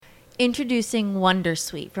Introducing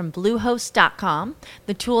Wondersuite from Bluehost.com,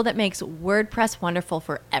 the tool that makes WordPress wonderful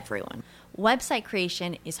for everyone. Website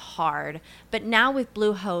creation is hard, but now with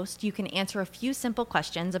Bluehost, you can answer a few simple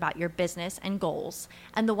questions about your business and goals,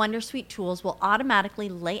 and the Wondersuite tools will automatically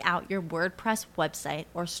lay out your WordPress website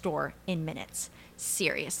or store in minutes.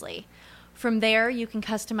 Seriously. From there, you can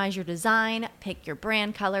customize your design, pick your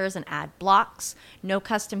brand colors, and add blocks. No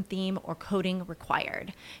custom theme or coding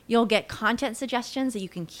required. You'll get content suggestions that you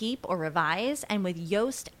can keep or revise, and with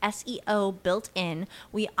Yoast SEO built in,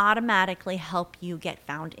 we automatically help you get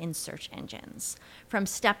found in search engines. From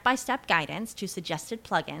step-by-step guidance to suggested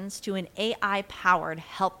plugins to an AI-powered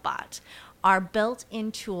help bot, our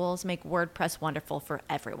built-in tools make WordPress wonderful for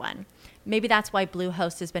everyone. Maybe that's why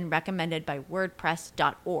Bluehost has been recommended by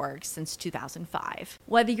WordPress.org since 2005.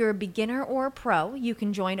 Whether you're a beginner or a pro, you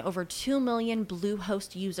can join over 2 million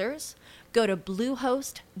Bluehost users. Go to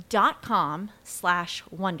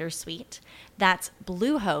bluehost.com/wondersuite. That's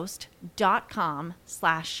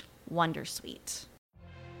bluehost.com/wondersuite.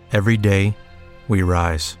 Every day, we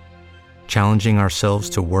rise, challenging ourselves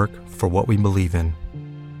to work for what we believe in.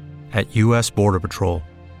 At U.S. Border Patrol,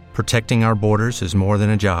 protecting our borders is more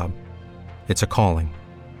than a job. It's a calling.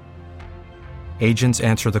 Agents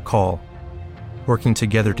answer the call, working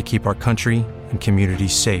together to keep our country and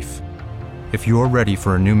communities safe. If you're ready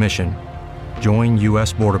for a new mission, join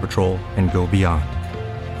U.S. Border Patrol and go beyond.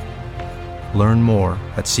 Learn more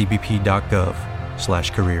at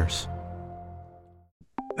cbp.gov/careers.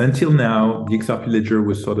 Until now, the XRP ledger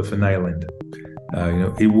was sort of an island.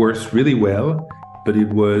 It works really well, but it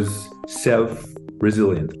was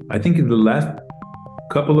self-resilient. I think in the last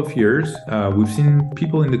couple of years, we've seen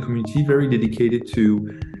people in the community very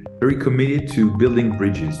committed to building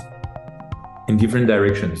bridges in different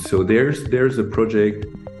directions. So there's a project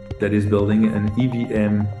that is building an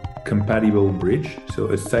EVM compatible bridge, so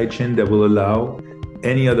a sidechain that will allow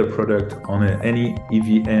any other product on any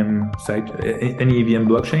EVM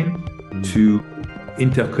blockchain to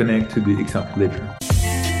interconnect to the XRP ledger.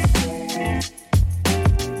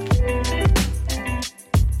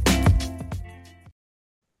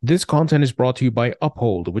 This content is brought to you by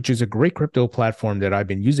Uphold, which is a great crypto platform that I've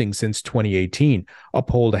been using since 2018.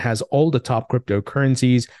 Uphold has all the top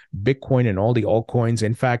cryptocurrencies, Bitcoin and all the altcoins.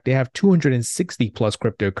 In fact, they have 260 plus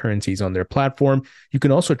cryptocurrencies on their platform. You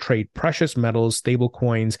can also trade precious metals, stable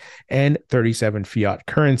coins, and 37 fiat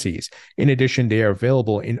currencies. In addition, they are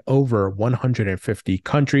available in over 150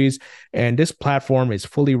 countries. And this platform is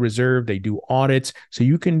fully reserved. They do audits, so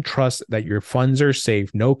you can trust that your funds are safe,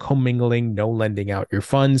 no commingling, no lending out your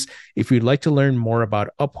funds. If you'd like to learn more about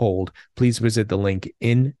Uphold, please visit the link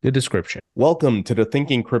in the description. Welcome to the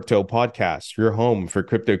Thinking Crypto podcast, your home for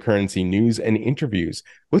cryptocurrency news and interviews.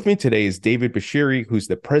 With me today is David Bchiri, who's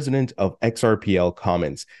the president of XRPL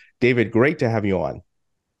Commons. David, great to have you on.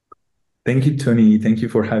 Thank you, Tony. Thank you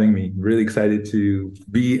for having me. Really excited to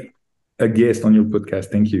be a guest on your podcast.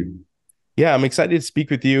 Thank you. Yeah, I'm excited to speak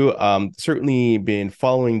with you. Certainly been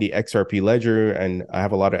following the XRP ledger, and I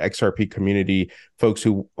have a lot of XRP community folks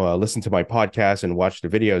who listen to my podcast and watch the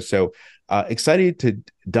videos. So excited to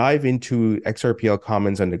dive into XRPL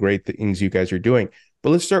Commons and the great things you guys are doing.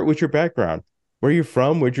 But let's start with your background. Where are you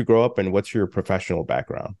from? Where'd you grow up? And what's your professional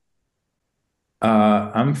background?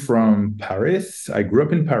 I'm from Paris. I grew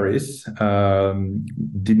up in Paris,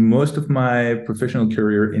 did most of my professional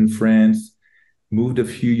career in France, moved a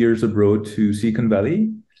few years abroad to Silicon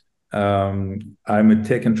Valley. I'm a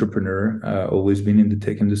tech entrepreneur, always been in the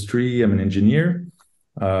tech industry. I'm an engineer.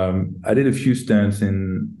 I did a few stunts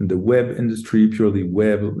in the web industry, purely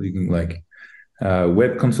web, like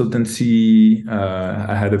web consultancy.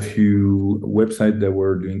 I had a few websites that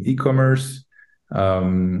were doing e-commerce.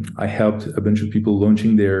 I helped a bunch of people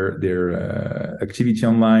launching their activity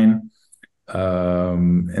online.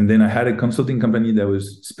 And then I had a consulting company that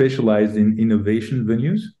was specialized in innovation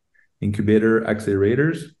venues, incubator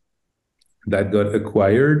accelerators, that got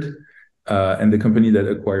acquired. And the company that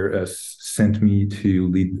acquired us sent me to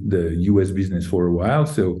lead the US business for a while.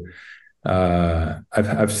 So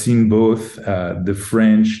I've seen both the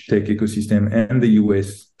French tech ecosystem and the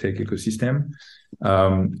US tech ecosystem.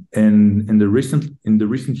 And in the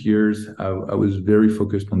recent years, I was very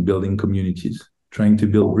focused on building communities, trying to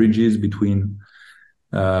build bridges between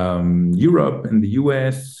Europe and the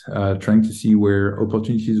US, trying to see where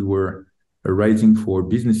opportunities were arising for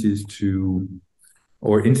businesses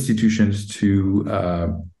or institutions to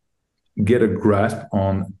get a grasp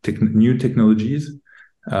on new technologies.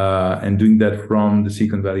 And doing that from the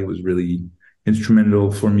Silicon Valley was really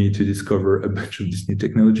instrumental for me to discover a bunch of these new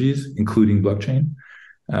technologies, including blockchain.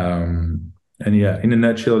 And yeah, in a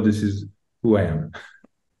nutshell, this is who I am.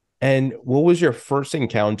 And what was your first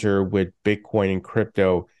encounter with Bitcoin and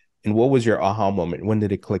crypto? And what was your aha moment? When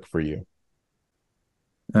did it click for you?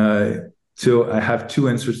 So I have two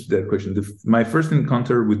answers to that question. My first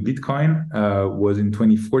encounter with Bitcoin was in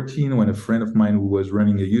 2014 when a friend of mine who was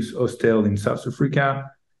running a youth hostel in South Africa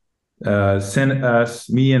sent us,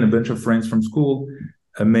 me and a bunch of friends from school,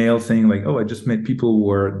 a mail saying like, "Oh, I just met people who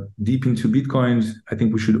are deep into Bitcoins. I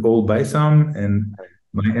think we should all buy some." And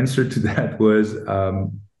my answer to that was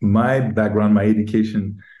my background, my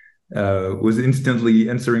education was instantly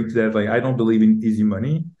answering to that. Like, I don't believe in easy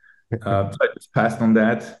money. So I just passed on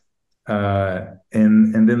that.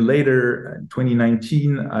 And then later, in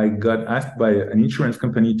 2019, I got asked by an insurance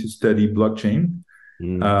company to study blockchain,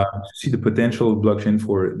 to see the potential of blockchain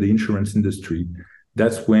for the insurance industry.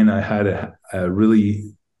 That's when I had a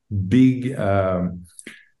really big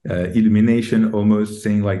illumination, almost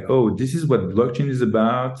saying like, "Oh, this is what blockchain is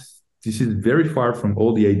about. This is very far from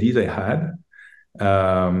all the ideas I had."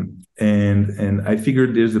 And I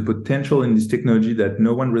figured there's a potential in this technology that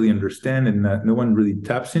no one really understands and that no one really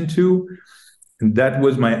taps into. And that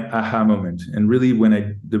was my aha moment. And really, when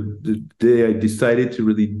the day I decided to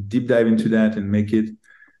really deep dive into that and make it,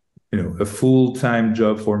 a full-time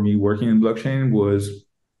job for me working in blockchain was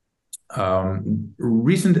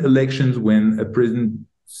recent elections when a president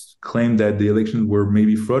claimed that the elections were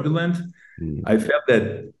maybe fraudulent. I felt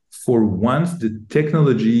that for once the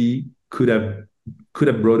technology could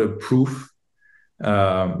have brought a proof,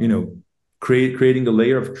 creating a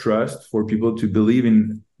layer of trust for people to believe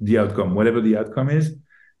in the outcome, whatever the outcome is,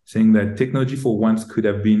 saying that technology for once could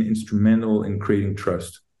have been instrumental in creating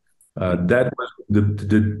trust. That was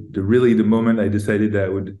really the moment I decided that I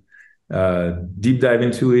would deep dive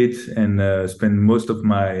into it and spend most of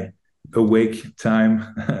my awake time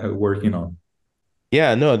working on.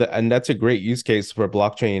 Yeah, no, and that's a great use case for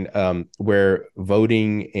blockchain, where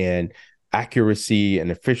voting and accuracy and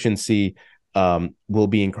efficiency will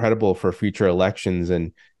be incredible for future elections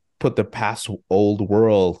and put the past old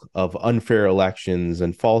world of unfair elections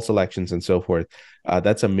and false elections and so forth.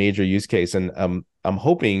 That's a major use case, and I'm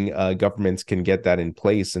hoping governments can get that in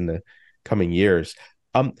place in the coming years.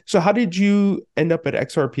 So how did you end up at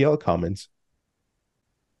XRPL Commons?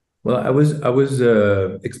 Well, I was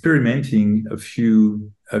experimenting a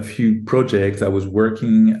few projects. I was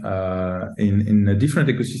working in a different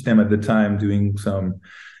ecosystem at the time, doing some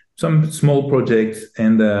small projects,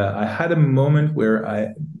 and I had a moment where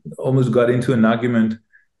I almost got into an argument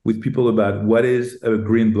with people about what is a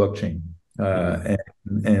green blockchain.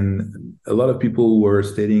 And a lot of people were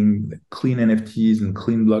stating clean NFTs and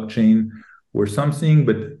clean blockchain were something,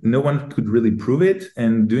 but no one could really prove it.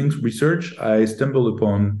 And doing research, I stumbled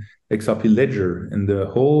upon XRP Ledger and the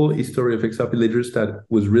whole history of XRP Ledgers that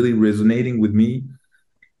was really resonating with me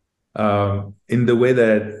in the way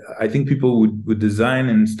that I think people would design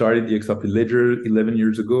and started the XRP Ledger 11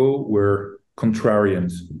 years ago were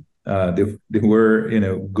contrarians. They were,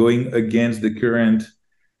 going against the current.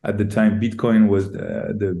 At the time, Bitcoin was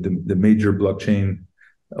the major blockchain,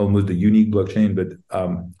 almost the unique blockchain, but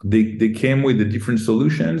they came with the different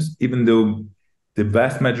solutions, even though the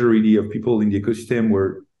vast majority of people in the ecosystem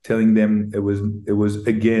were telling them it was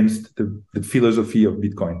against the philosophy of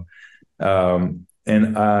Bitcoin.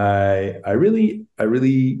 And I really,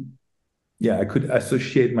 I could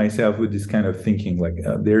associate myself with this kind of thinking. Like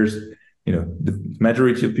there's, the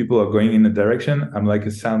majority of people are going in a direction. I'm like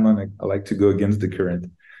a salmon. I like to go against the current.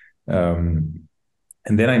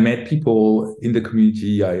 And then I met people in the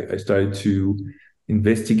community. I started to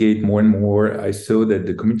investigate more and more. I saw that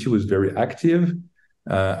the community was very active.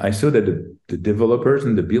 I saw that the developers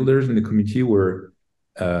and the builders in the community were,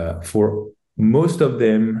 for most of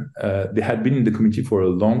them, they had been in the community for a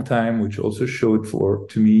long time, which also showed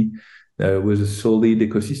to me that it was a solid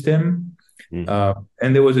ecosystem.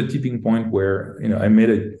 And there was a tipping point where, I met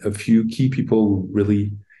a few key people who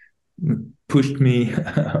really pushed me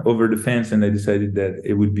over the fence, and I decided that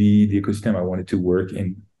it would be the ecosystem I wanted to work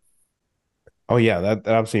in. Oh yeah, that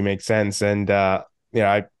absolutely makes sense. And I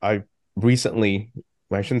recently,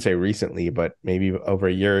 well, I shouldn't say recently, but maybe over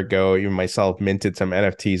a year ago, even myself minted some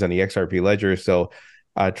NFTs on the XRP ledger. So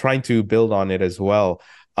trying to build on it as well.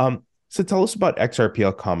 So tell us about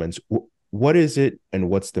XRPL Commons. What is it and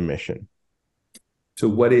what's the mission? So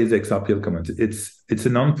what is XRPL Commons? It's a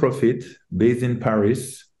nonprofit based in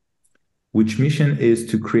Paris, which mission is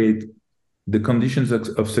to create the conditions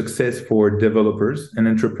of success for developers and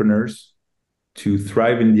entrepreneurs to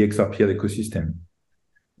thrive in the XRPL ecosystem.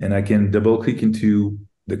 And I can double click into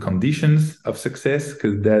the conditions of success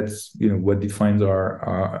because that's what defines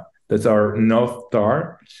that's our North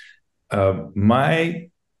Star. My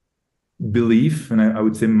belief, and I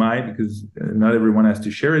would say because not everyone has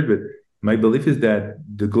to share it, but my belief is that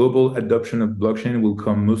the global adoption of blockchain will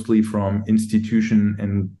come mostly from institutions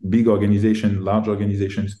and big organizations, large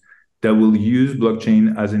organizations that will use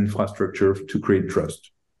blockchain as infrastructure to create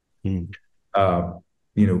trust. Mm.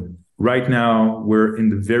 Right now we're in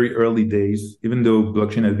the very early days, even though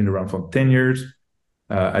blockchain has been around for 10 years.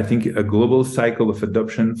 I think a global cycle of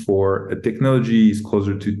adoption for a technology is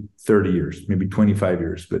closer to 30 years, maybe 25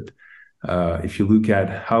 years. But if you look at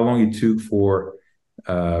how long it took for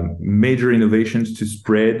major innovations to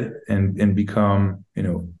spread and become,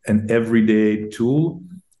 an everyday tool,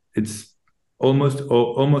 it's almost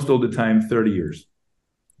all the time 30 years.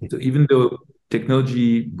 So even though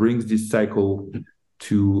technology brings this cycle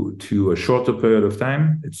to a shorter period of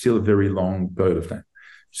time, it's still a very long period of time.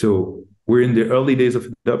 So we're in the early days of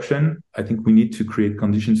adoption. I think we need to create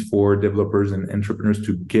conditions for developers and entrepreneurs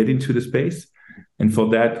to get into the space. And for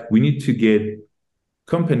that, we need to get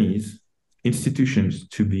companies, institutions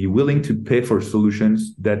to be willing to pay for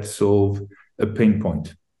solutions that solve a pain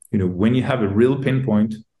point. When you have a real pain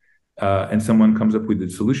point and someone comes up with a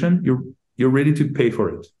solution, you're ready to pay for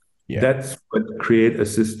it. Yeah. That's what creates a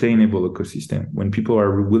sustainable ecosystem. When people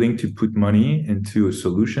are willing to put money into a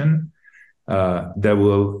solution that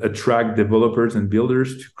will attract developers and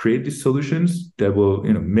builders to create these solutions that will,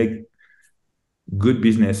 make good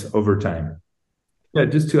business over time. Yeah,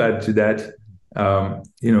 just to add to that,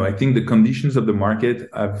 I think the conditions of the market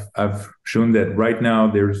have shown that right now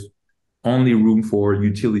there's only room for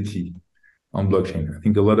utility on blockchain. I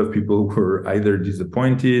think a lot of people were either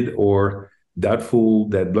disappointed or doubtful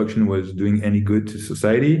that blockchain was doing any good to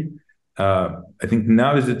society. I think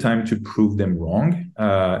now is the time to prove them wrong.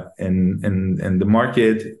 And the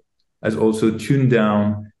market has also tuned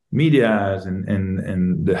down media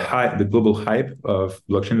and the global hype of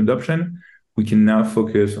blockchain adoption. We can now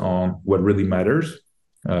focus on what really matters.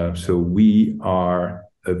 So we are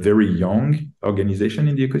a very young organization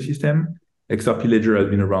in the ecosystem. XRP Ledger has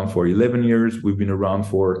been around for 11 years. We've been around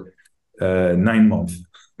for 9 months.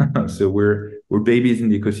 So we're babies in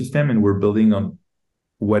the ecosystem, and we're building on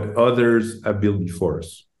what others have built before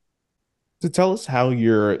us. So tell us how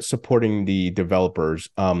you're supporting the developers.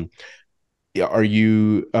 Are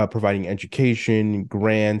you providing education,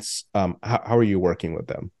 grants? How are you working with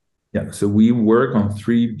them? Yeah, so we work on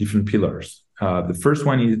 3 different pillars. The first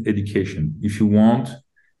one is education. If you want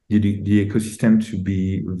the ecosystem to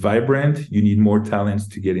be vibrant, you need more talents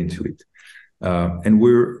to get into it. And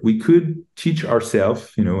we could teach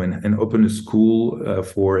ourselves, and open a school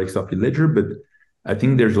for XRP Ledger, but I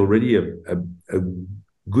think there's already a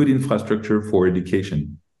good infrastructure for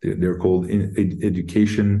education. They're called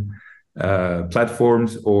education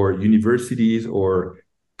platforms or universities or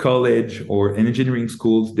college or engineering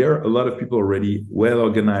schools. There are a lot of people already well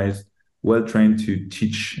organized, well trained to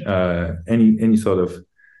teach any sort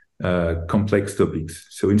of complex topics.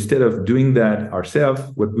 So instead of doing that ourselves,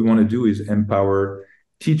 what we want to do is empower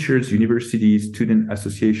teachers, universities, student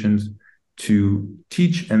associations to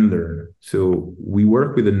teach and learn. So we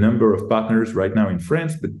work with a number of partners right now in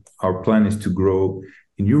France, but our plan is to grow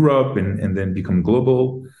in Europe and then become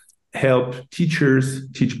global, help teachers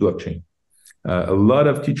teach blockchain. A lot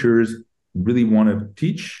of teachers really want to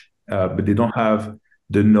teach, but they don't have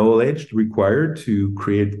the knowledge required to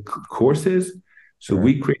create courses. So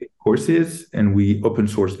we create courses and we open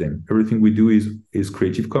source them. Everything we do is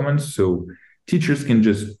Creative Commons. So teachers can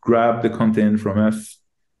just grab the content from us,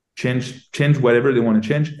 change whatever they want to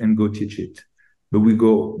change and go teach it. But we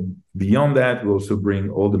go beyond that. We also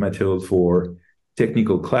bring all the materials for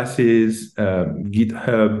technical classes,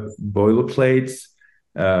 GitHub boilerplates.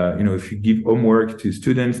 If you give homework to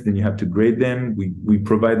students, then you have to grade them. We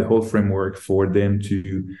provide the whole framework for them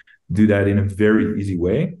to do that in a very easy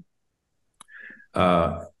way.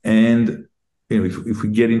 If we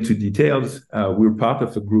get into details, we're part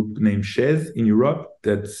of a group named Chaise in Europe.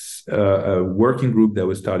 That's a working group that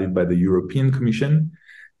was started by the European Commission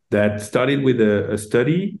that started with a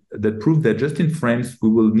study that proved that just in France, we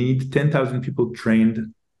will need 10,000 people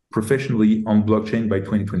trained professionally on blockchain by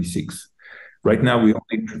 2026. Right now,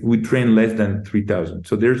 we train less than 3,000.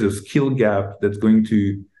 So there's a skill gap that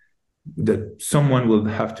someone will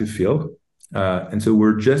have to fill. And so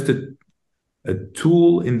we're just a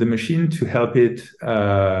tool in the machine to help it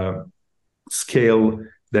scale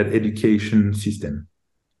that education system.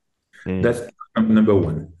 That's number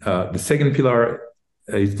one. The second pillar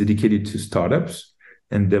is dedicated to startups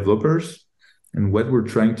and developers. And what we're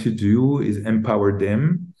trying to do is empower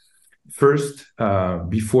them. First,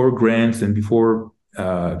 before grants and before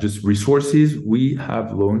just resources, we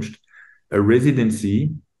have launched a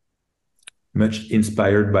residency much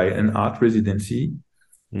inspired by an art residency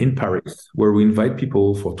in Paris, where we invite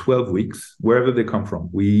people for 12 weeks, wherever they come from.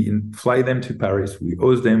 We fly them to Paris. We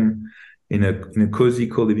host them in a cozy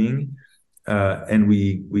co-living, and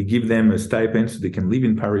we give them a stipend so they can live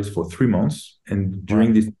in Paris for 3 months. And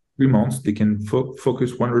during these 3 months, they can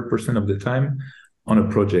focus 100% of the time on a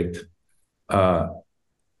project,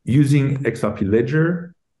 using XRP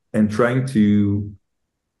Ledger and trying to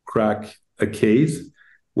crack a case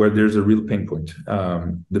where there's a real pain point.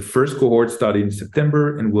 The first cohort started in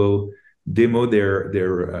September and will demo their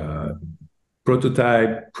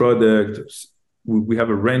prototype product. We have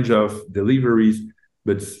a range of deliveries,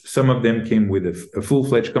 but some of them came with a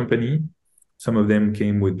full-fledged company. Some of them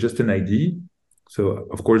came with just an ID. So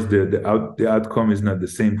of course the outcome is not the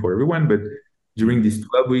same for everyone, but during these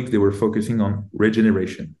 12 weeks, they were focusing on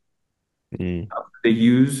regeneration. How they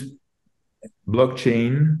use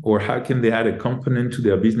blockchain, or how can they add a component to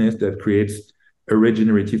their business that creates a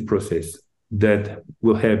regenerative process that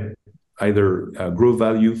will have either grow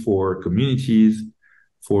value for communities,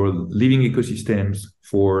 for living ecosystems,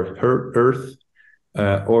 for Earth,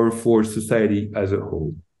 or for society as a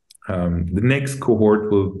whole. The next cohort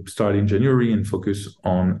will start in January and focus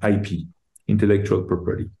on IP, intellectual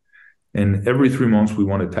property. And every 3 months, we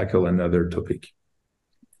want to tackle another topic.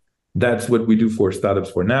 That's what we do for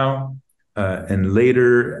startups for now. And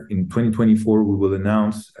later in 2024, we will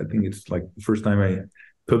announce, I think it's like the first time I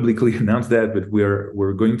publicly announced that, but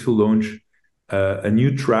we're going to launch a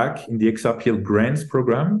new track in the XRPL grants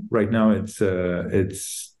program. Right now, it's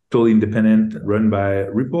totally independent, run by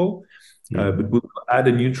Ripple. But we'll add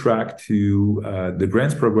a new track to the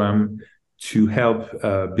grants program to help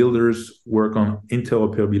builders work on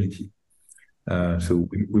interoperability. So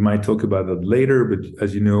we might talk about that later, but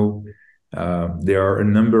as you know, there are a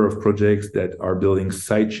number of projects that are building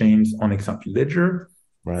side chains on XRP Ledger,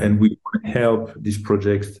 and we want to help these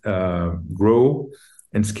projects grow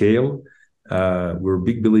and scale. We're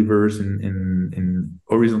big believers in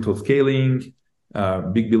horizontal scaling,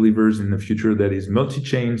 big believers in the future that is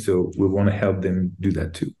multi-chain, so we want to help them do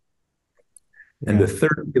that too. And the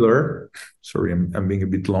third pillar, sorry, I'm being a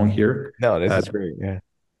bit long here. No, this is great. Yeah.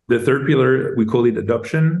 The third pillar, we call it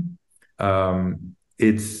adoption.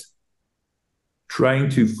 It's trying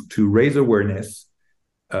to raise awareness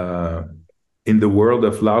in the world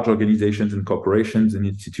of large organizations and corporations and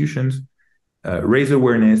institutions, raise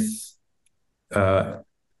awareness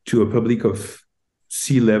to a public of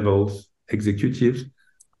C-level executives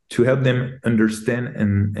to help them understand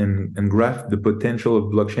and grasp the potential of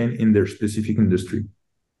blockchain in their specific industry.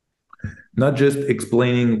 Not just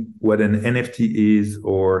explaining what an NFT is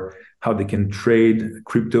or how they can trade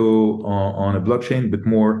crypto on a blockchain, but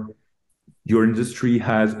more, your industry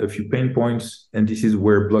has a few pain points, and this is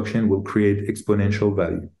where blockchain will create exponential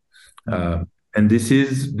value. And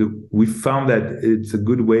we found that it's a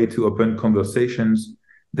good way to open conversations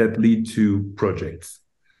that lead to projects.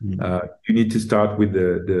 You need to start with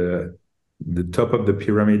the top of the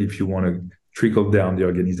pyramid if you want to trickle down the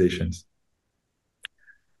organizations.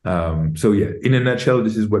 So yeah, in a nutshell,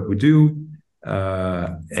 this is what we do.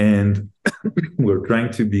 And we're trying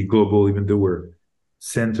to be global, even though we're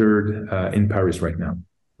centered in Paris right now.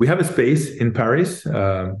 We have a space in Paris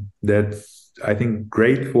that's, I think,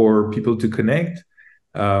 great for people to connect,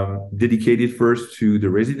 dedicated first to the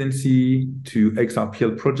residency, to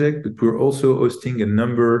XRPL project, but we're also hosting a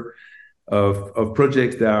number of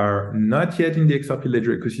projects that are not yet in the XRP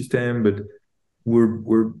Ledger ecosystem, but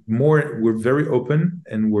we're very open,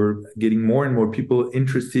 and we're getting more and more people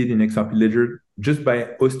interested in XRP Ledger just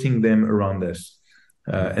by hosting them around us.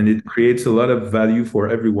 And it creates a lot of value for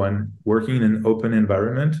everyone working in an open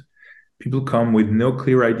environment. People come with no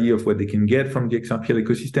clear idea of what they can get from the XRPL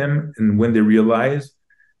ecosystem, and when they realize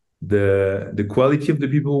the quality of the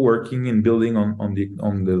people working and building on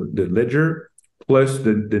the ledger, plus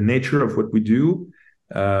the nature of what we do,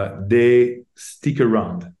 they stick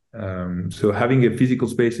around. So having a physical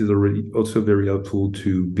space is already also very helpful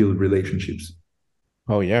to build relationships.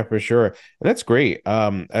 Oh yeah, for sure. And that's great.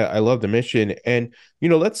 I love the mission. And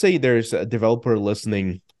let's say there's a developer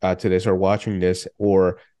listening to this or watching this,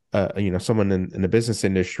 or someone in the business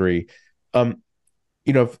industry.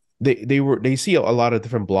 If they see a lot of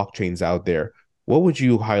different blockchains out there, what would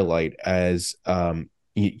you highlight as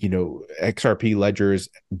XRP Ledger's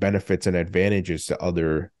benefits and advantages to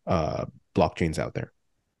other blockchains out there?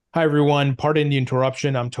 Hi, everyone. Pardon the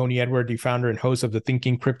interruption. I'm Tony Edward, the founder and host of the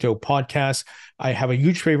Thinking Crypto podcast. I have a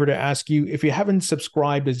huge favor to ask you. If you haven't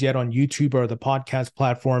subscribed as yet on YouTube or the podcast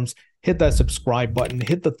platforms, hit that subscribe button,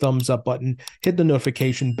 hit the thumbs up button, hit the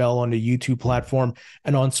notification bell on the YouTube platform,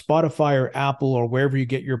 and on Spotify or Apple or wherever you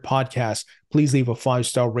get your podcasts, please leave a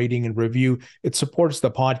 5-star rating and review. It supports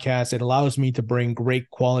the podcast. It allows me to bring great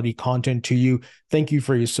quality content to you. Thank you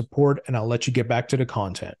for your support, and I'll let you get back to the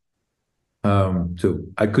content. So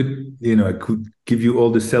I could give you all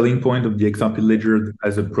the selling point of the XRP ledger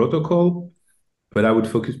as a protocol, but I would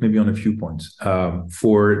focus maybe on a few points.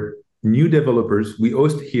 For new developers, we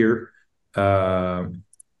host here a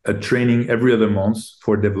training every other month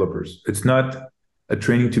for developers. It's not a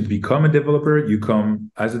training to become a developer. You come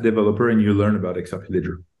as a developer and you learn about XRP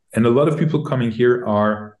ledger. And a lot of people coming here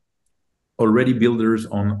are already builders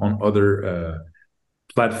on other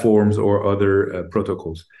platforms or other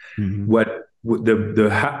protocols. Mm-hmm. What the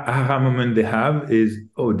aha moment they have is,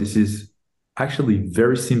 oh, this is actually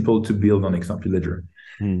very simple to build on XRP ledger.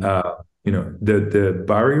 Mm-hmm. The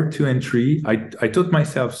barrier to entry. I taught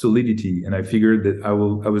myself Solidity, and I figured that I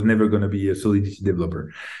was never going to be a Solidity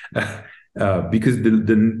developer because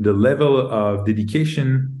the level of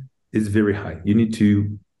dedication is very high. You need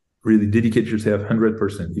to really dedicate yourself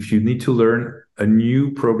 100%. If you need to learn a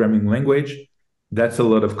new programming language, that's a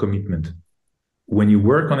lot of commitment. When you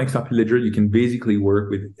work on XRP ledger, you can basically work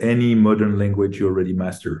with any modern language you already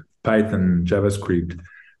master. Python, JavaScript,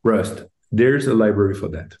 Rust. There's a library for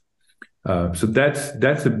that. So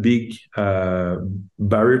that's a big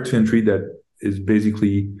barrier to entry that is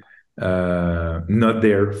basically not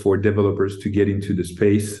there for developers to get into the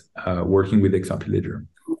space working with XRP ledger.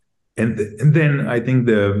 And then I think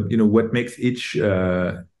what makes each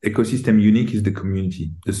ecosystem unique is the community,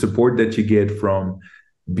 the support that you get from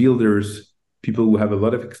builders, people who have a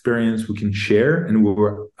lot of experience, who can share, and who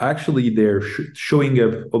are actually there showing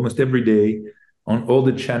up almost every day on all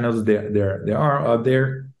the channels there are out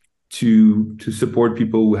there to support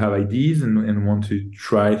people who have ideas and want to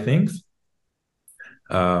try things.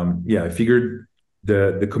 I figured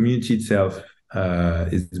the community itself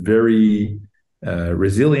is very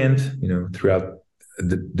resilient, throughout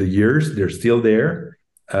the years. They're still there,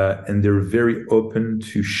 and they're very open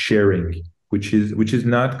to sharing, which is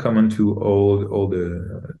not common to all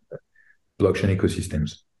the blockchain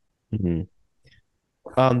ecosystems. Mm-hmm.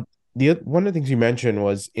 One of the things you mentioned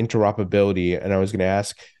was interoperability, and I was going to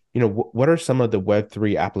ask, what are some of the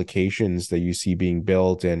Web3 applications that you see being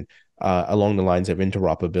built and along the lines of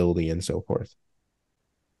interoperability and so forth?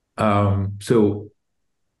 So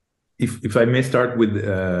if I may start with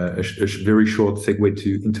a very short segue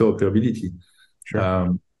to interoperability.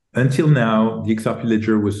 Sure. Until now, the XRP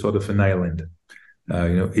ledger was sort of an island.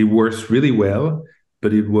 It works really well,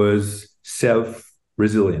 but it was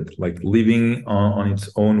self-resilient, like living on its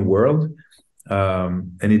own world.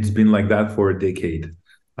 And it's been like that for a decade.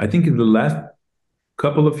 I think in the last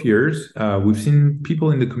couple of years, we've seen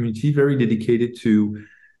people in the community very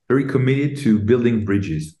committed to building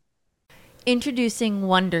bridges. Introducing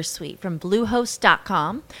Wondersuite from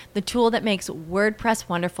Bluehost.com, the tool that makes WordPress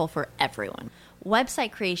wonderful for everyone.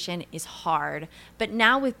 Website creation is hard, but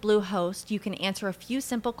now with Bluehost, you can answer a few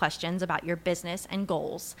simple questions about your business and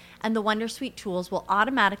goals, and the Wondersuite tools will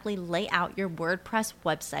automatically lay out your WordPress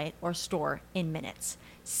website or store in minutes.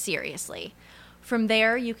 Seriously. From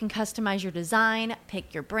there, you can customize your design,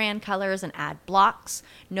 pick your brand colors, and add blocks.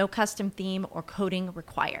 No custom theme or coding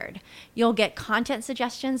required. You'll get content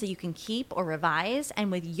suggestions that you can keep or revise,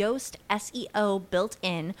 and with Yoast SEO built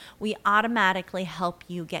in, we automatically help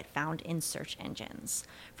you get found in search engines.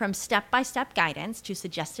 From step-by-step guidance to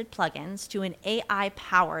suggested plugins to an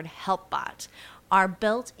AI-powered help bot, our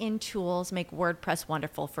built-in tools make WordPress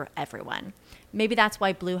wonderful for everyone. Maybe that's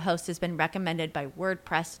why Bluehost has been recommended by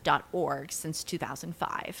WordPress.org since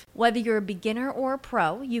 2005. Whether you're a beginner or a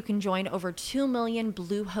pro, you can join over 2 million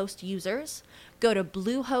Bluehost users. Go to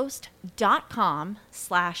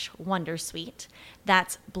bluehost.com/Wondersuite.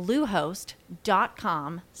 That's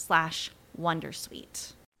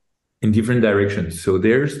bluehost.com/Wondersuite. In different directions. So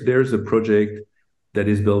there's a project that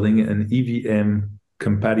is building an EVM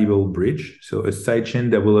compatible bridge. So a sidechain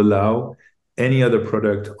that will allow any other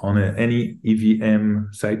product on any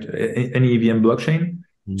EVM site, any EVM blockchain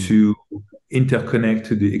to interconnect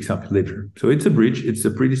to the XRP ledger. So it's a bridge. It's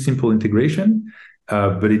a pretty simple integration,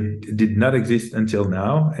 but it did not exist until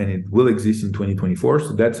now, and it will exist in 2024.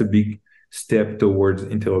 So that's a big step towards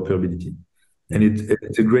interoperability. And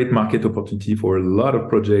it's a great market opportunity for a lot of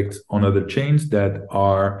projects on other chains that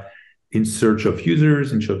are in search of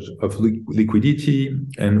users, in search of liquidity,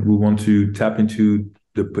 and we want to tap into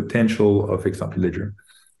the potential of XRP ledger.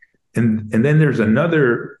 And then there's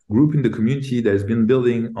another group in the community that has been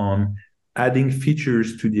building on adding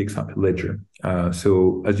features to the XRP ledger.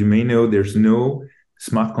 So as you may know, there's no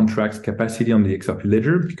smart contracts capacity on the XRP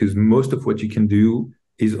ledger, because most of what you can do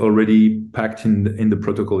is already packed in the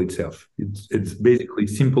protocol itself. It's basically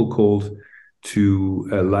simple calls to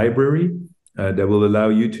a library that will allow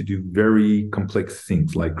you to do very complex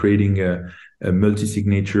things, like creating a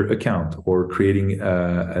multi-signature account or creating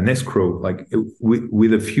an escrow. Like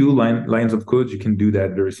with a few lines of code, you can do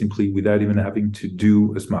that very simply without even having to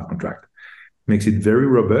do a smart contract. Makes it very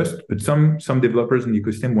robust, but some developers in the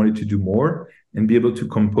ecosystem wanted to do more and be able to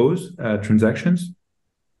compose transactions.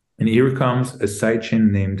 And here comes a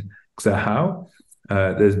sidechain named XRP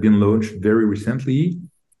that has been launched very recently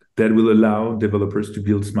that will allow developers to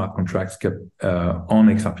build smart contracts on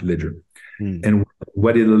XRP Ledger. And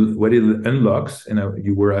what it unlocks, and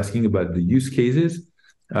you were asking about the use cases,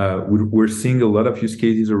 we're seeing a lot of use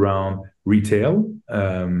cases around retail,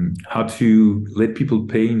 how to let people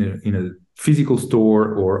pay in a physical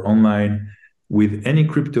store or online with any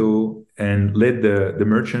crypto and let the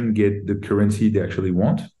merchant get the currency they actually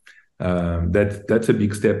want. That's a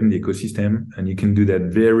big step in the ecosystem, and you can do that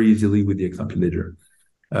very easily with the XRP Ledger.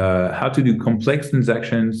 How to do complex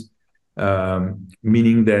transactions,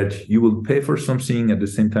 meaning that you will pay for something, at the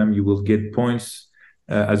same time you will get points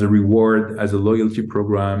as a reward, as a loyalty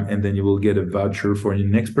program, and then you will get a voucher for your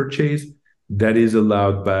next purchase. That is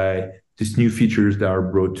allowed by these new features that are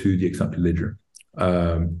brought to the XRP Ledger.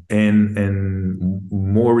 And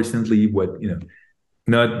more recently,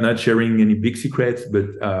 not sharing any big secrets, but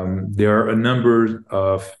there are a number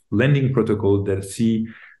of lending protocols that see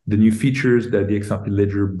the new features that the XRP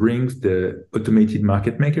Ledger brings, the automated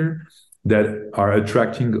market maker, that are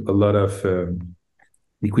attracting a lot of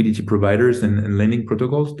liquidity providers and lending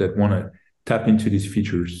protocols that want to tap into these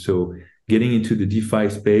features. So getting into the DeFi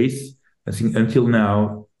space, I think until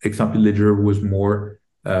now, XRP Ledger was more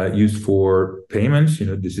used for payments.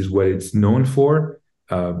 This is what it's known for.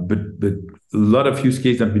 But a lot of use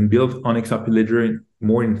cases have been built on XRP Ledger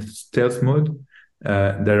more in stealth mode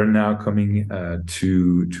that are now coming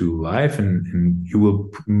to life, and you will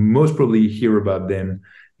most probably hear about them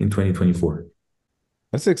in 2024.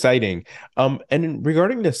 That's exciting. And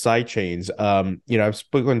regarding the side chains, I've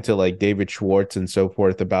spoken to like David Schwartz and so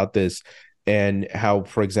forth about this, and how,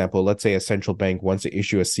 for example, let's say a central bank wants to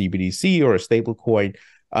issue a CBDC or a stable coin,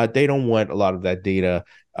 they don't want a lot of that data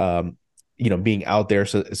being out there.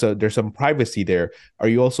 So there's some privacy there. Are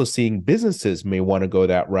you also seeing businesses may want to go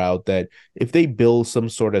that route, that if they build some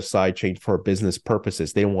sort of side chain for business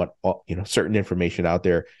purposes, they want certain information out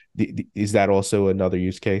there? Is that also another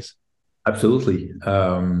use case? Absolutely.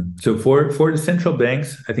 So for the central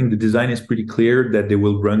banks, I think the design is pretty clear that they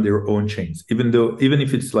will run their own chains, even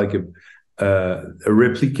if it's like a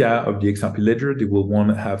replica of the XRP Ledger, they will want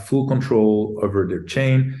to have full control over their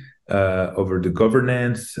chain, over the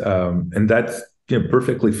governance, and that's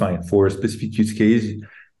perfectly fine for a specific use case.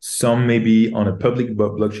 Some may be on a public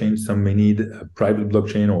blockchain, some may need a private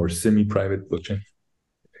blockchain or semi-private blockchain.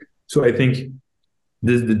 So I think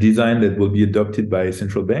this is the design that will be adopted by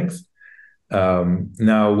central banks.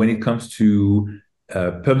 Now, when it comes to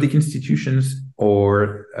public institutions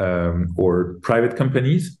or private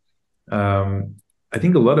companies, I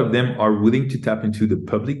think a lot of them are willing to tap into the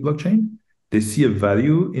public blockchain. They see a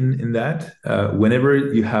value in that. Whenever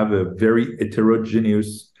you have a very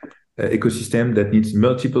heterogeneous ecosystem that needs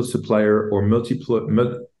multiple supplier or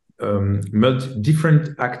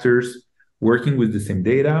different actors working with the same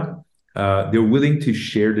data, they're willing to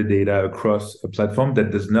share the data across a platform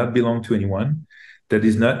that does not belong to anyone, that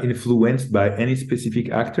is not influenced by any specific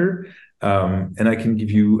actor. And I can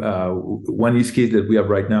give you one use case that we have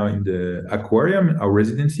right now in the aquarium, our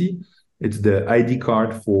residency. It's the ID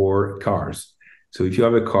card for cars. So if you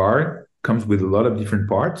have a car, it comes with a lot of different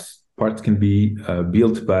parts. Parts can be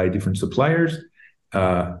built by different suppliers.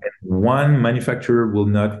 And one manufacturer will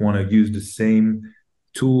not want to use the same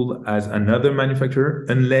tool as another manufacturer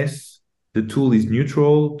unless the tool is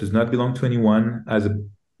neutral, does not belong to anyone, has a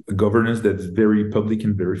governance that's very public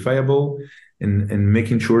and verifiable, and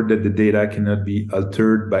making sure that the data cannot be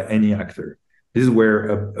altered by any actor. This is where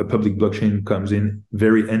a public blockchain comes in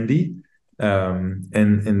very handy.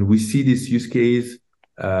 And we see this use case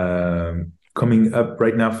coming up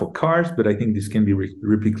right now for cars, but I think this can be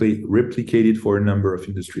replicated for a number of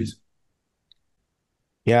industries.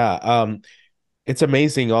 Yeah, it's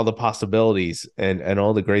amazing all the possibilities and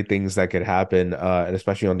all the great things that could happen, and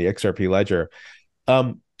especially on the XRP ledger.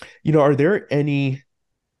 Are there any,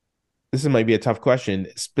 this might be a tough question,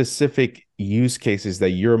 specific use cases that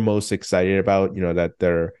you're most excited about,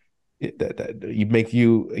 that you make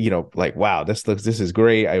like, wow, this is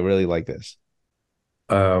great, I really like this?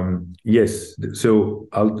 Yes. So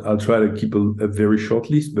I'll try to keep a very short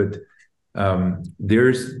list, but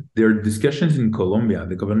There are discussions in Colombia.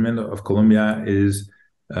 The government of Colombia is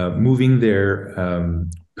moving their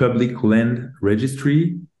public land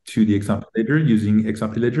registry to the XRP ledger using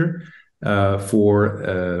XRP ledger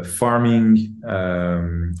for farming.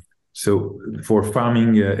 For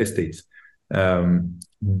farming estates.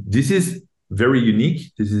 This is very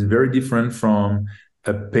unique. This is very different from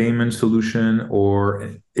a payment solution, or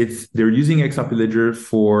they're using XRP ledger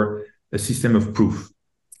for a system of proof.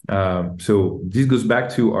 So this goes back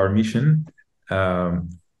to our mission,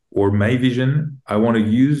 or my vision. I want to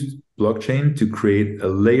use blockchain to create a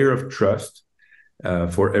layer of trust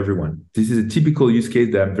for everyone. This is a typical use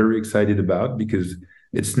case that I'm very excited about because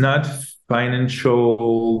it's not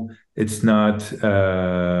financial. It's not.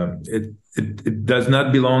 It does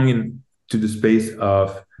not belong to the space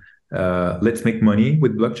of let's make money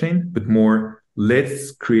with blockchain, but more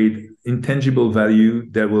let's create intangible value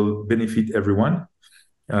that will benefit everyone.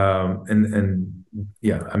 And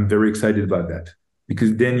yeah, I'm very excited about that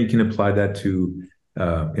because then you can apply that to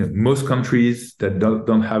most countries that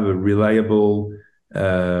don't have a reliable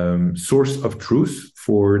source of truth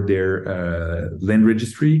for their land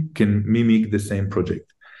registry can mimic the same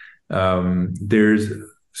project.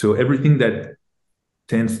 So everything that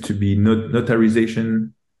tends to be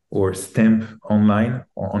notarization or stamp online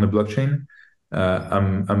on a blockchain,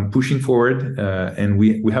 I'm pushing forward, and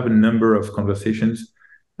we have a number of conversations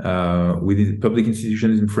with public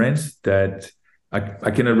institutions in France that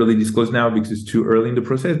I cannot really disclose now because it's too early in the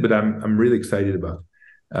process, but I'm really excited about.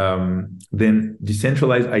 Then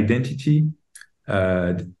decentralized identity,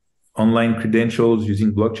 online credentials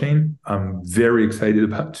using blockchain, I'm very excited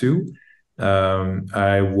about too.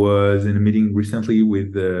 I was in a meeting recently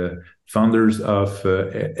with the founders of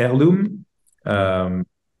Heirloom.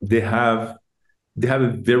 They have a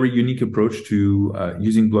very unique approach to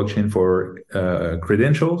using blockchain for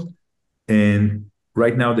credentials, and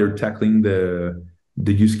right now they're tackling the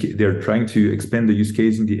use case. They're trying to expand the use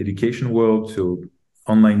case in the education world, so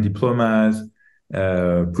online diplomas,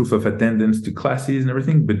 proof of attendance to classes and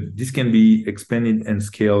everything. But this can be expanded and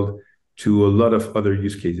scaled to a lot of other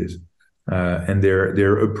use cases. And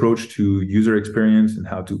their approach to user experience and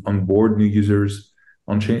how to onboard new users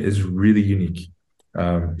on chain is really unique.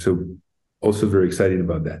 So also very excited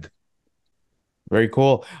about that. Very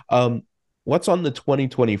cool. What's on the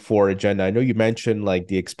 2024 agenda? I know you mentioned like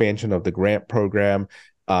the expansion of the grant program.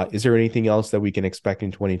 Is there anything else that we can expect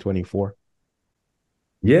in 2024?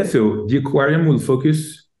 Yeah, so the aquarium will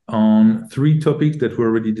focus on 3 topics that were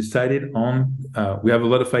already decided on. We have a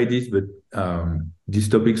lot of ideas, but these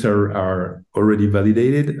topics are already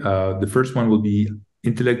validated. The first one will be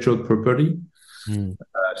intellectual property.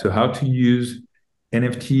 So how to use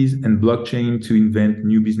NFTs and blockchain to invent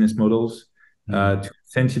new business models, to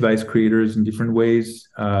incentivize creators in different ways,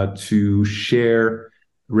 to share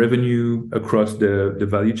revenue across the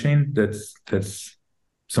value chain. That's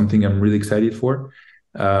something I'm really excited for.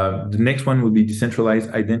 The next one will be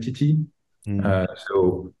decentralized identity.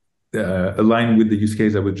 So align with the use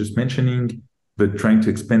case I was just mentioning, but trying to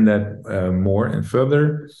expand that more and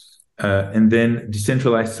further. And then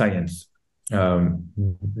decentralized science.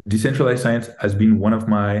 Decentralized science has been one of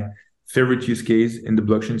my favorite use case in the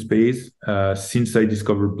blockchain space since I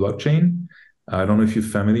discovered blockchain. I don't know if you're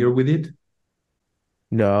familiar with it.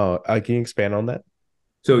 No, can you expand on that?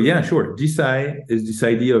 So yeah, sure. DeSci is this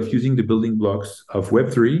idea of using the building blocks of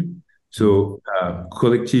Web3. So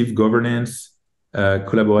collective governance,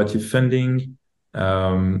 collaborative funding,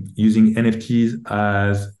 using NFTs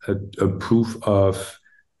as a proof of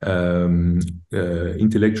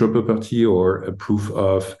intellectual property or a proof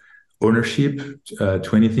of ownership to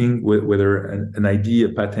anything, whether an idea,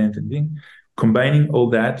 a patent, anything. Combining all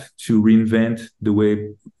that to reinvent the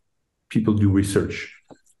way people do research.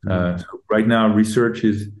 So right now, research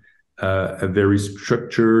is a very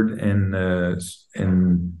structured and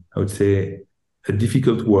I would say a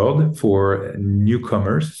difficult world for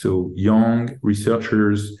newcomers. So young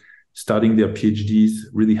researchers starting their PhDs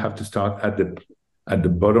really have to start at the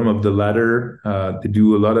bottom of the ladder. They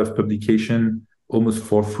do a lot of publication almost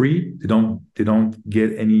for free. They don't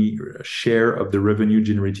get any share of the revenue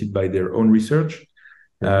generated by their own research.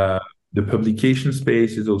 The publication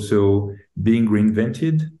space is also being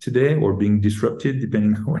reinvented today or being disrupted,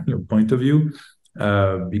 depending on your point of view,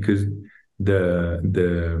 because the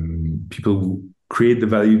people who create the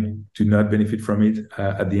value do not benefit from it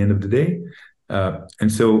at the end of the day.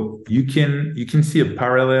 And so you can see a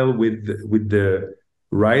parallel with the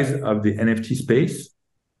rise of the NFT space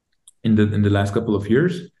in the last couple of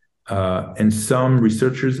years. And some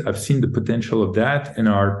researchers have seen the potential of that and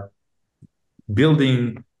are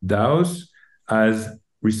building DAOs as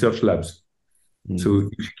research labs. So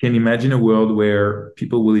you can imagine a world where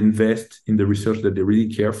people will invest in the research that they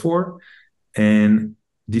really care for and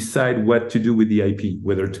decide what to do with the IP,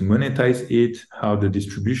 whether to monetize it, how the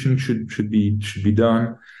distribution should be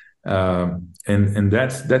done, and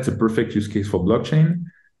that's a perfect use case for blockchain,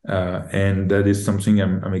 and that is something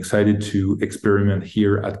I'm excited to experiment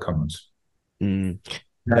here at Commons. Mm.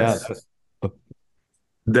 Yeah. That's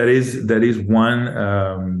that is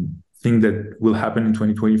one thing that will happen in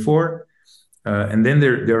 2024, and then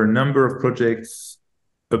there are a number of projects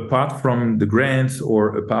apart from the grants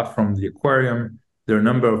or apart from the aquarium. There are a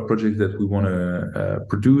number of projects that we want to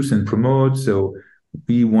produce and promote. So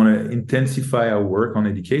we want to intensify our work on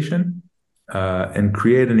education and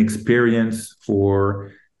create an experience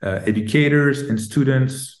for educators and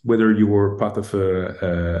students, whether you are part of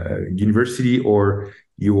a university or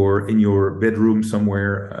you're in your bedroom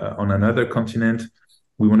somewhere on another continent.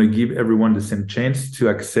 We want to give everyone the same chance to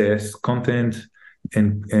access content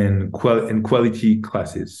and quality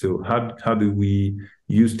classes. So how do we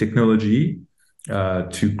use technology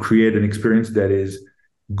to create an experience that is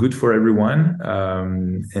good for everyone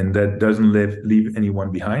and that doesn't leave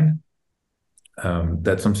anyone behind?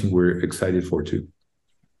 That's something we're excited for too.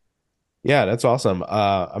 Yeah, that's awesome.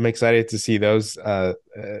 I'm excited to see those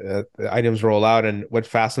items roll out. And what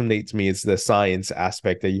fascinates me is the science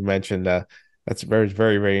aspect that you mentioned. That's very,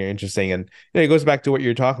 very, very interesting. And it goes back to what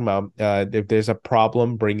you're talking about. If there's a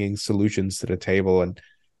problem, bringing solutions to the table and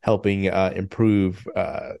helping improve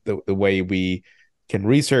the way we can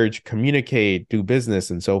research, communicate, do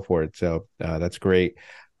business, and so forth. So that's great.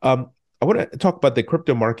 I want to talk about the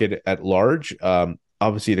crypto market at large.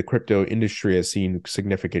 Obviously, the crypto industry has seen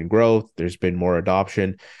significant growth. There's been more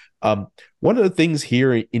adoption. One of the things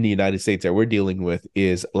here in the United States that we're dealing with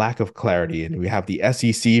is lack of clarity, and we have the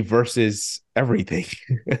SEC versus everything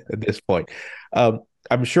at this point.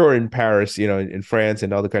 I'm sure in Paris, in France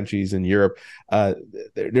and other countries in Europe,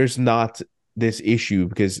 there's not this issue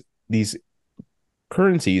because these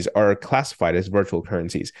currencies are classified as virtual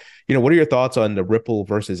currencies. What are your thoughts on the Ripple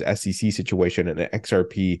versus SEC situation and the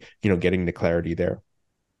XRP, getting the clarity there?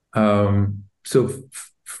 So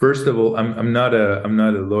first of all, I'm not a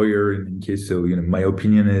lawyer in case, so my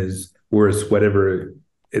opinion is worth whatever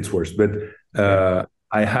it's worth. But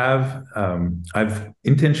I've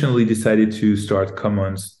intentionally decided to start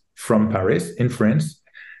Commons from Paris in France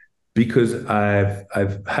because I've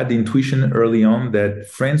had the intuition early on that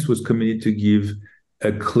France was committed to give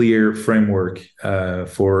a clear framework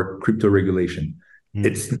for crypto regulation.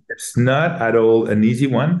 It's not at all an easy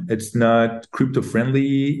one. It's not crypto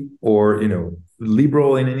friendly or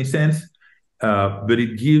liberal in any sense, but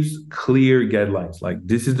it gives clear guidelines. Like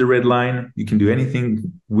this is the red line. You can do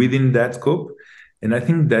anything within that scope, and I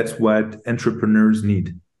think that's what entrepreneurs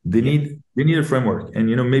need. They need a framework, and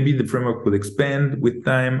maybe the framework will expand with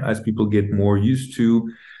time as people get more used to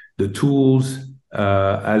the tools.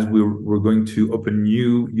 As we're going to open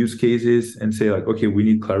new use cases and say like, okay, we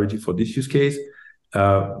need clarity for this use case.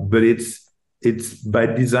 But it's by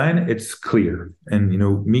design, it's clear. And,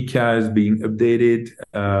 Mika is being updated.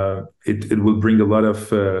 It will bring a lot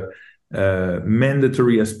of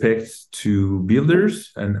mandatory aspects to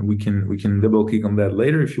builders, and we can double click on that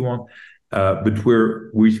later if you want. But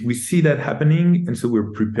we see that happening, and so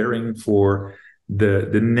we're preparing for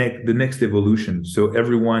the next evolution. So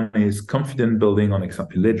everyone is confident building on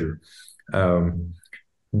XRP Ledger.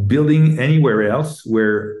 Building anywhere else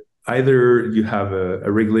where either you have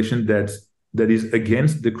a regulation that is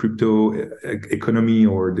against the crypto economy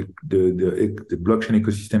or the blockchain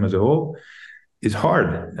ecosystem as a whole is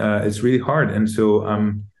hard. It's really hard. And so,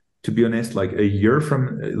 to be honest, like a year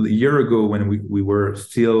ago, when we were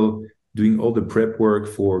still doing all the prep work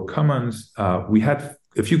for Commons, we had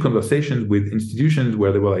a few conversations with institutions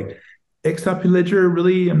where they were like, XRP Ledger,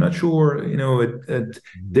 really? I'm not sure.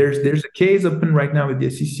 There's a case open right now with the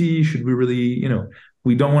SEC. Should we really,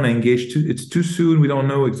 we don't want to engage it's too soon. We don't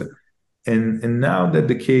know exactly. And now that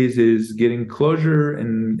the case is getting closure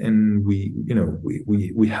and we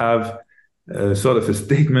have sort of a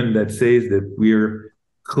statement that says that we're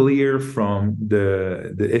clear from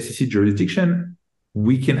the SEC jurisdiction,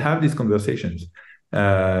 we can have these conversations.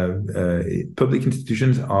 Public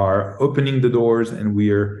institutions are opening the doors, and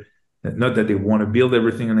we're not that they want to build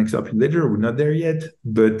everything on XRP Ledger. We're not there yet,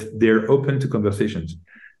 but they're open to conversations.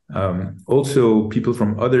 Also, people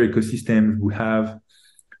from other ecosystems who have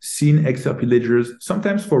seen XRP ledgers,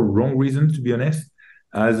 sometimes for wrong reasons, to be honest,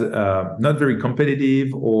 as not very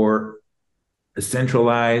competitive or a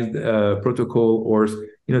centralized protocol, or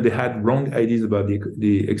they had wrong ideas about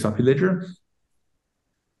the XRP ledger.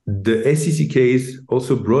 The SEC case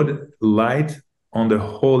also brought light on the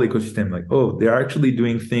whole ecosystem, like, oh, they're actually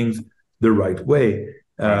doing things the right way.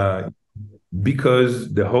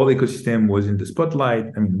 Because the whole ecosystem was in the spotlight.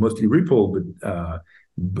 I mean, mostly Ripple, but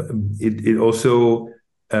it also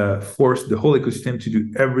forced the whole ecosystem to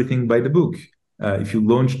do everything by the book. If you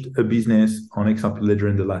launched a business on XRP Ledger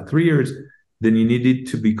in the last 3 years, then you needed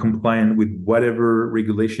to be compliant with whatever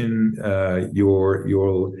regulation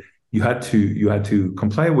you had to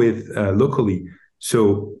comply with locally.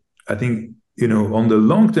 So I think, on the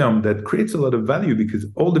long term, that creates a lot of value, because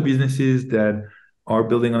all the businesses that are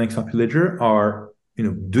building on XRP Ledger are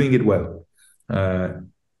doing it well.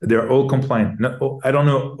 They're all compliant. Not all, I don't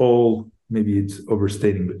know all. Maybe it's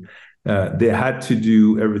overstating, but they had to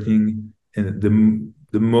do everything in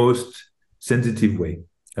the most sensitive way.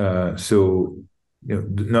 So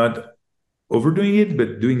not overdoing it,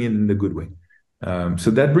 but doing it in the good way.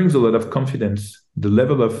 So that brings a lot of confidence. The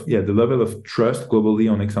level of trust globally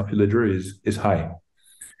on XRP Ledger is high.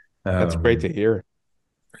 That's great to hear.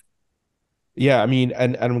 Yeah, I mean,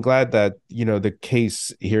 and I'm glad that, the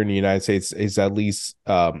case here in the United States is at least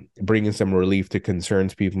bringing some relief to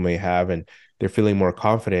concerns people may have, and they're feeling more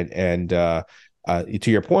confident. And to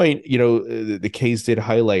your point, the case did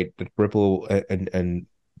highlight that Ripple and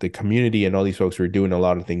the community and all these folks were doing a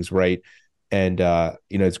lot of things right. And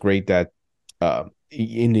it's great that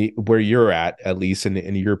where you're at least in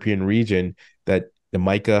the European region, that the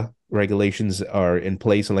MiCA regulations are in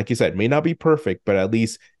place. And like you said, may not be perfect, but at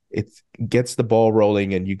least it gets the ball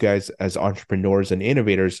rolling, and you guys as entrepreneurs and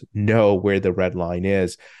innovators know where the red line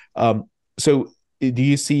is. So do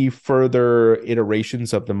you see further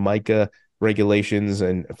iterations of the MiCA regulations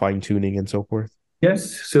and fine tuning and so forth?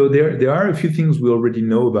 Yes, so there are a few things we already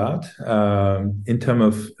know about in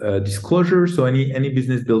terms of disclosure. So any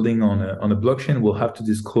business building on a blockchain will have to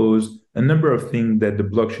disclose a number of things that the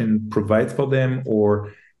blockchain provides for them,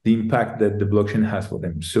 or the impact that the blockchain has for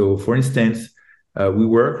them. So, for instance, we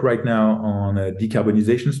work right now on a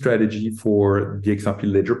decarbonization strategy for the XRP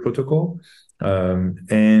Ledger protocol,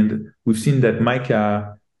 and we've seen that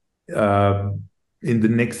MiCA in the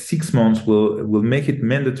next 6 months will make it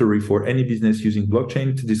mandatory for any business using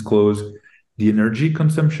blockchain to disclose the energy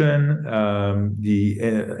consumption, the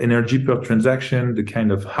energy per transaction, the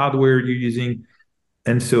kind of hardware you're using.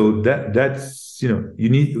 And so that's you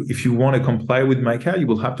need, if you want to comply with MiCA, you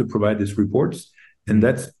will have to provide these reports, and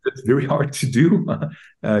that's very hard to do.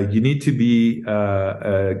 You need to be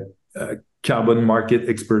a carbon market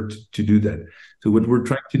expert to do that. So what we're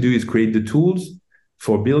trying to do is create the tools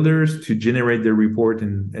for builders to generate their report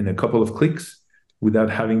in a couple of clicks without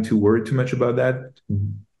having to worry too much about that.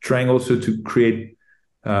 Trying also to create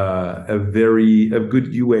a good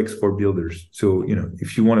UX for builders. So,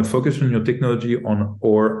 if you want to focus on your technology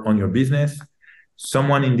or on your business,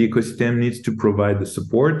 someone in the ecosystem needs to provide the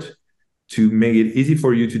support to make it easy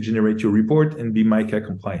for you to generate your report and be MiCA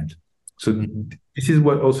compliant. So this is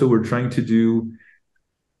what also we're trying to do,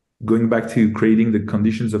 going back to creating the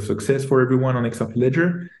conditions of success for everyone on XRP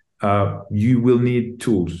Ledger. You will need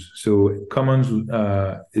tools. So Commons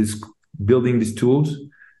is building these tools,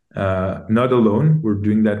 not alone. We're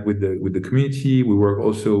doing that with the community. We work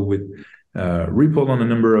also with Ripple on a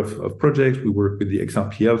number of projects. We work with the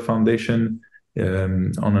XRPL Foundation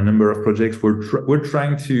on a number of projects. We're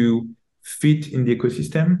trying to fit in the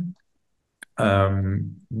ecosystem,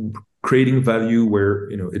 creating value where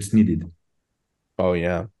it's needed. Oh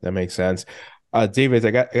yeah, that makes sense. David,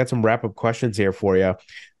 I got some wrap-up questions here for you.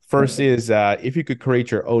 First is, if you could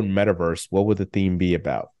create your own metaverse, what would the theme be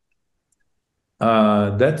about?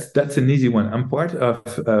 That's an easy one. I'm part of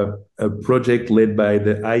a project led by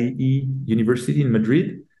the IE University in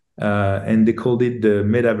Madrid, and they called it the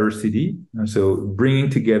Metaversity. So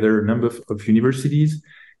bringing together a number of universities,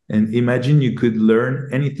 and imagine you could learn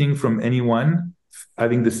anything from anyone,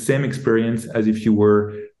 having the same experience as if you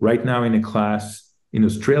were right now in a class in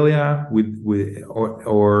Australia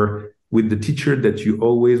or with the teacher that you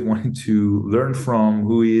always wanted to learn from,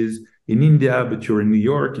 who is in India, but you're in New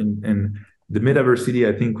York, and the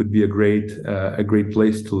Metaversity, I think, would be a great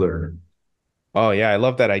place to learn. Oh yeah, I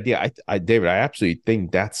love that idea. David, I absolutely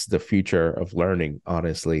think that's the future of learning.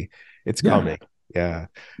 Honestly, it's coming. Yeah,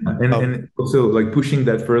 and also like pushing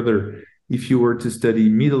that further. If you were to study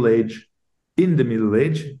Middle Age in the Middle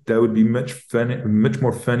Age, that would be much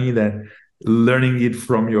more funny than learning it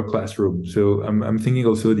from your classroom. So I'm thinking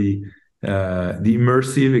also the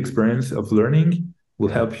immersive experience of learning will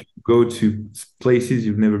help you go to places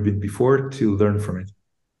you've never been before to learn from it.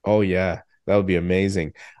 Oh yeah, that would be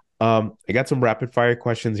amazing. I got some rapid fire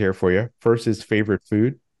questions here for you. First is favorite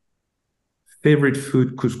food. Favorite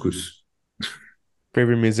food, couscous.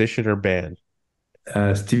 Favorite musician or band.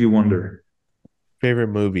 Stevie Wonder. Favorite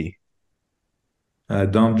movie?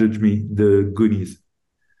 Don't Judge Me, The Goonies.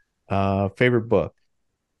 Favorite book?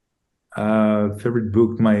 Favorite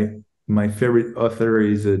book, my favorite author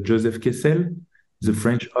is Joseph Kessel. He's a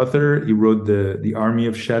French author. He wrote the Army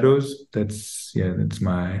of Shadows. That's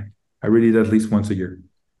I read it at least once a year.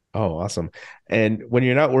 Oh, awesome. And when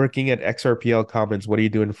you're not working at XRPL Commons, what are you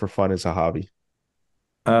doing for fun as a hobby?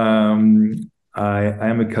 I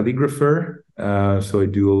am a calligrapher, so I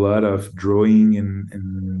do a lot of drawing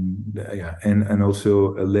and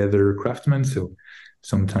also a leather craftsman. So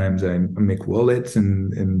sometimes I make wallets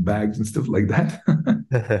and bags and stuff like that.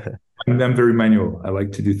 I'm very manual. I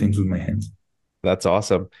like to do things with my hands. That's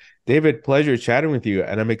awesome. David, pleasure chatting with you.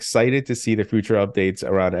 And I'm excited to see the future updates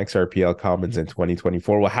around XRPL Commons in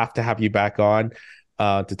 2024. We'll have to have you back on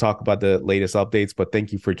to talk about the latest updates, but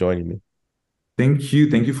thank you for joining me. Thank you.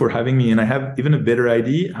 Thank you for having me. And I have even a better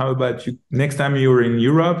idea. How about you? Next time you're in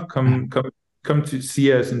Europe, come to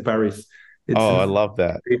see us in Paris. I love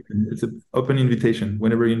that. It's an open invitation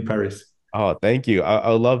whenever you're in Paris. Oh, thank you.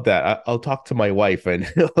 I love that. I'll talk to my wife and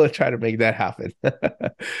we'll try to make that happen.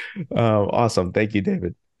 Awesome. Thank you,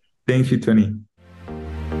 David. Thank you, Tony.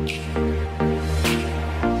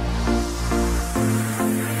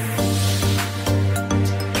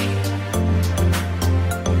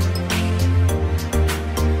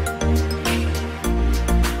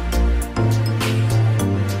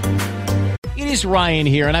 It is Ryan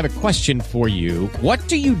here, and I have a question for you. What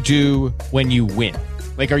do you do when you win?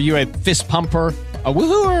 Like, are you a fist pumper, a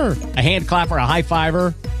woohooer, a hand clapper, a high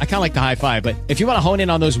fiver? I kind of like the high five, but if you want to hone in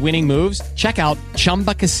on those winning moves, check out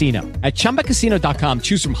Chumba Casino. At ChumbaCasino.com,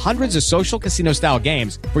 choose from hundreds of social casino style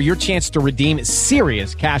games for your chance to redeem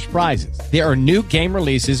serious cash prizes. There are new game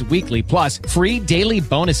releases weekly, plus free daily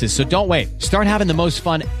bonuses. So don't wait. Start having the most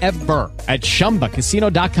fun ever at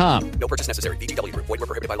ChumbaCasino.com. No purchase necessary. VGW Group. Void where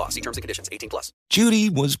prohibited by law. See terms and conditions. 18+. Judy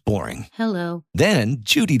was boring. Hello. Then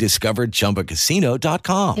Judy discovered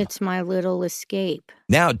ChumbaCasino.com. It's my little escape.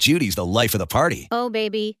 Now Judy's the life of the party. Oh,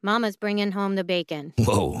 baby, mama's bringing home the bacon.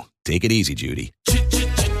 Whoa, take it easy, Judy.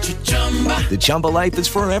 The Chumba life is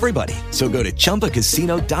for everybody. So go to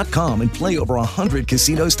ChumbaCasino.com and play over 100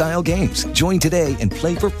 casino-style games. Join today and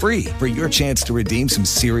play for free for your chance to redeem some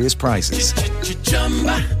serious prizes.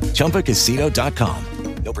 ChumbaCasino.com.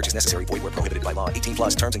 No purchase necessary. Void where prohibited by law.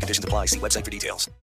 18+. Terms and conditions apply. See website for details.